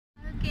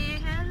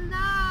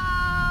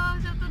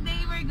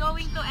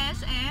going to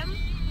SM.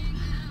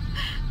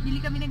 Bili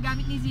kami ng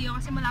gamit ni Zio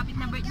kasi malapit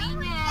na birthday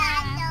niya.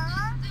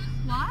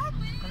 What?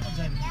 Ano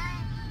dyan?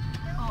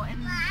 Oh, and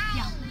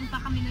yeah, pupunta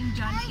kami ng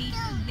John Hay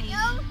today.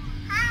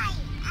 Hi,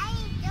 I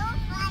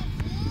don't like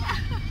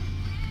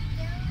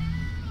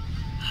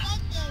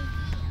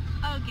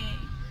Okay.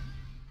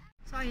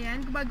 So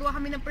ayan,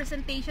 gumagawa kami ng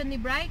presentation ni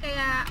Bri,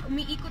 kaya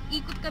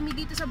umiikot-ikot kami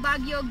dito sa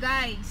Baguio,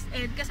 guys.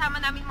 And kasama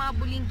namin mga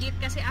bulinggit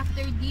kasi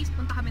after this,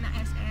 punta kami ng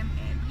SM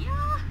and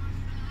yeah.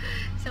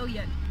 So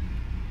yan.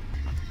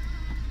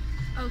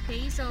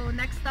 Okay, so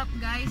next stop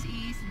guys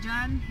is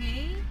John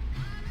Hay.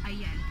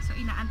 Ayan, so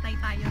inaantay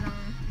tayo ng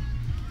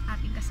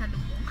ating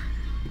kasalubong.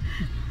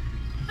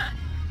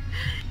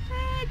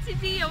 Hey, si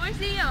Zio, where's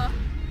Zio?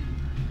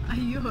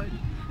 Ayun.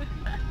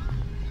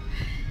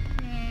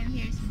 And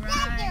here's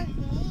Brian.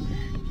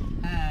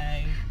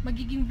 Hi!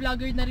 Magiging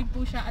vlogger na rin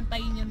po siya,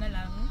 antayin nyo na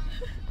lang.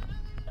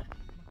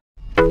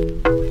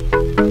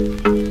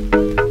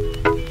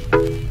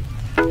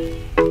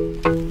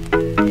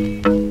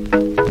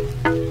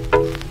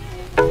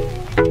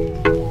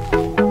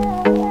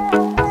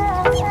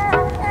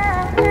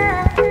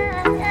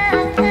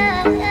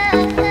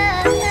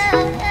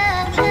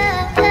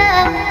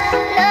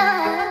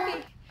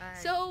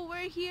 So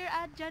we're here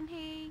at John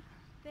Hay.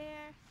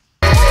 There.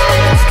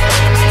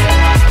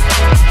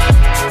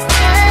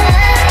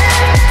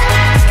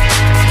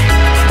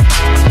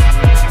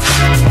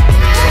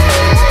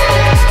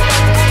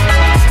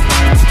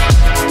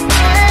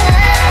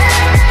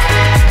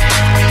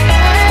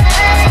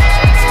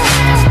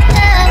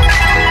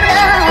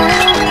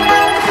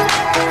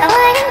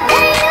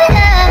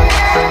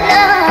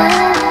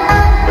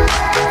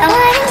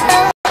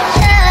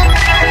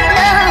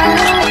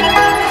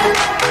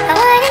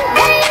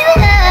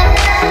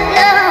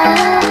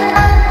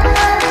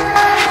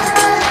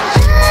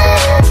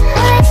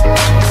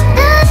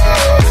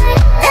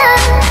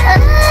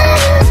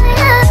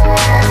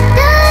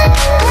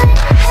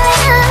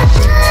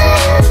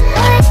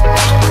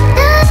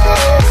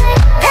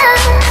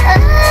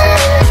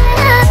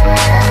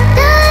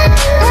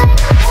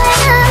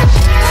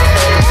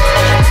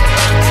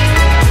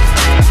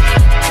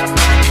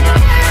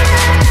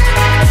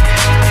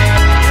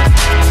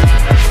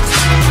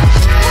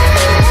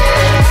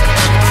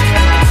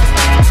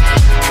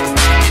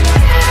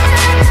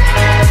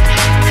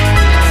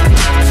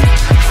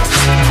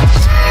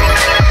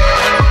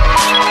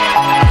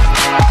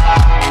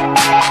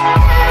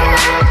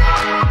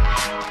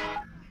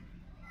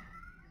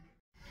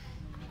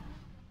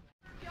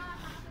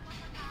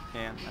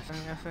 Ayan,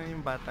 asan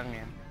yung batang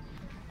yan?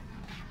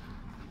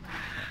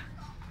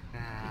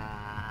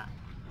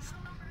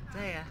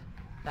 Saya.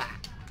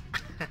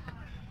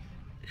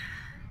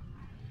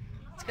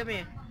 Let's come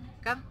here.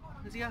 Come,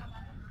 let's go.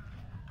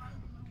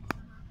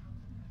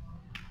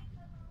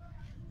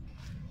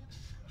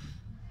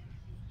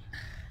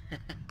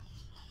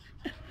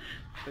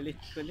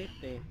 Kulit-kulit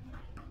eh.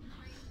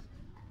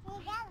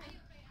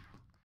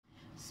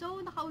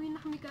 So, nakauwi na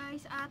kami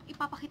guys at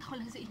ipapakita ko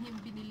lang sa inyo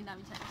yung binili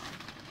namin sa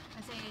SM.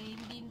 Kasi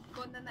hindi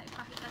ko na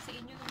naipakita sa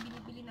inyo yung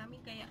binibili namin,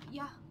 kaya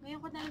yeah,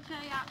 ngayon ko na lang siya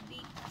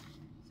i-update.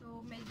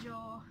 So,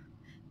 medyo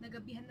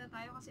nagabihan na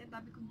tayo kasi ang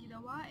dami kong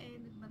ginawa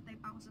and nagbantay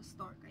pa ako sa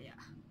store, kaya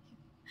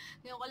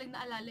ngayon ko lang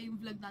naalala yung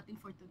vlog natin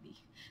for today.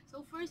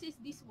 So, first is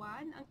this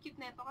one. Ang cute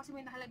neto kasi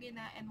may nakalagay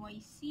na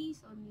NYC,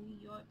 so New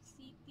York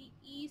City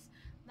is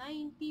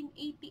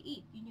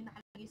 1988. Yun yung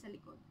nakalagay sa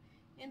likod.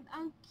 And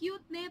ang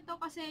cute neto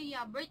kasi,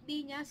 yeah,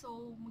 birthday niya,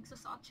 so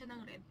magsasuot siya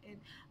ng red.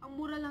 And ang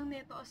mura lang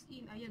neto as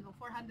in, ayan o,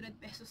 400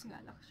 pesos nga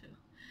lang siya.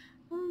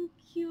 Ang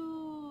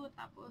cute!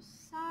 Tapos,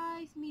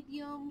 size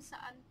medium,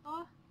 saan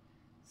to?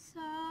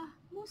 Sa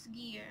Moose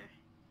Gear.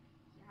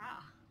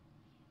 Yeah.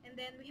 And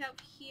then, we have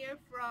here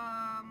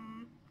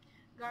from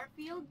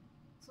Garfield.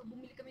 So,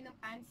 bumili kami ng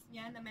pants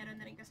niya na meron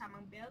na rin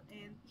kasamang belt.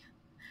 And,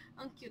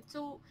 ang cute.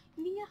 So,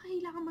 hindi niya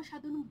kailangan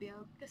masyado ng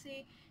belt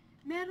kasi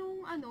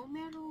merong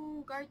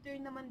garter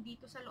naman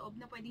dito sa loob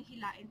na pwedeng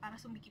hilain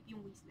para sumikip yung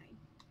waistline.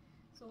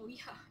 So,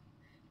 yeah.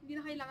 Hindi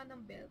na kailangan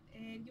ng belt.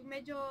 And yung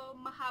medyo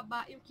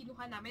mahaba yung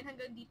kinuha namin,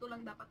 hanggang dito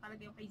lang dapat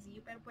talaga yung kay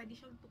Zio, pero pwede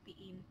siyang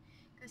tupiin.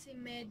 Kasi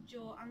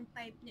medyo, ang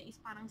type niya is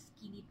parang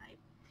skinny type.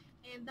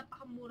 And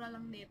napakamura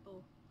lang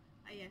neto.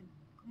 Ayan.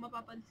 Kung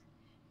mapapansin,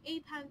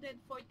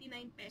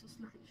 849 pesos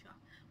lang siya.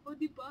 O,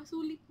 diba?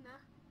 Sulit na.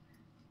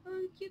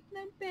 Ang cute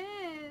ng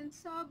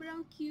pants.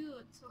 Sobrang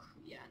cute. So,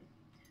 yan.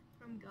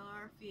 From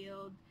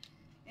Garfield.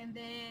 And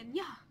then,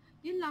 yeah.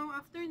 Yun lang.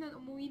 After nun,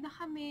 umuwi na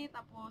kami.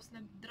 Tapos,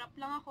 nag-drop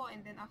lang ako.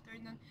 And then, after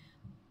nun,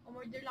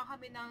 umorder lang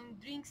kami ng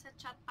drinks at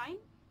chat time.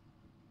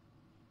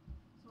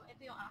 So,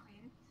 ito yung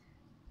akin.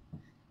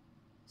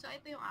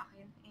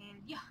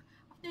 And, yeah.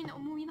 After na,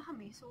 umuwi na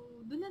kami.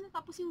 So, doon na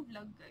natapos yung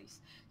vlog,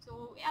 guys.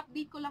 So,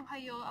 i-update ko lang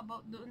kayo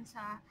about doon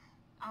sa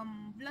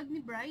vlog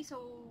ni Bri. So,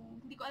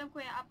 hindi ko alam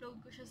kung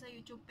i-upload ko siya sa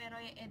YouTube, pero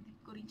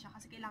i-edit ko rin siya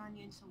kasi kailangan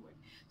yun sa work.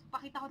 So,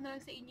 pakita ko na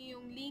lang sa inyo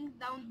yung link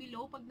down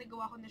below pag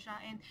nagawa ko na siya,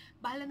 and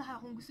bahala na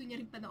kayo kung gusto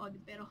niya rin panoodin,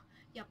 pero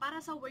yeah,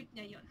 para sa work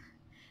niya yun.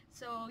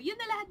 So, yun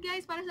na lahat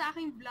guys para sa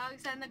aking vlog.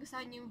 Sana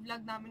nagustuhan niyo yung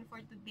vlog namin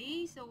for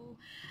today. So,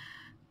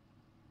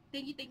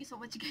 thank you so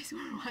much guys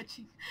for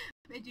watching.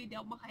 Medyo hindi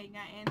ako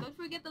makahinga. And don't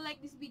forget to like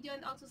this video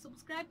and also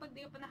subscribe pag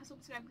di ka pa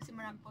nakasubscribe kasi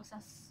marami po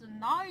sa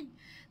sunod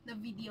na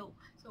video.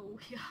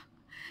 So, yeah.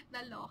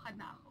 Naloka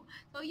na ako.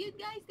 So, yun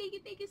guys. Thank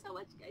you so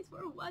much guys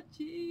for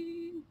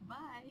watching.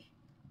 Bye!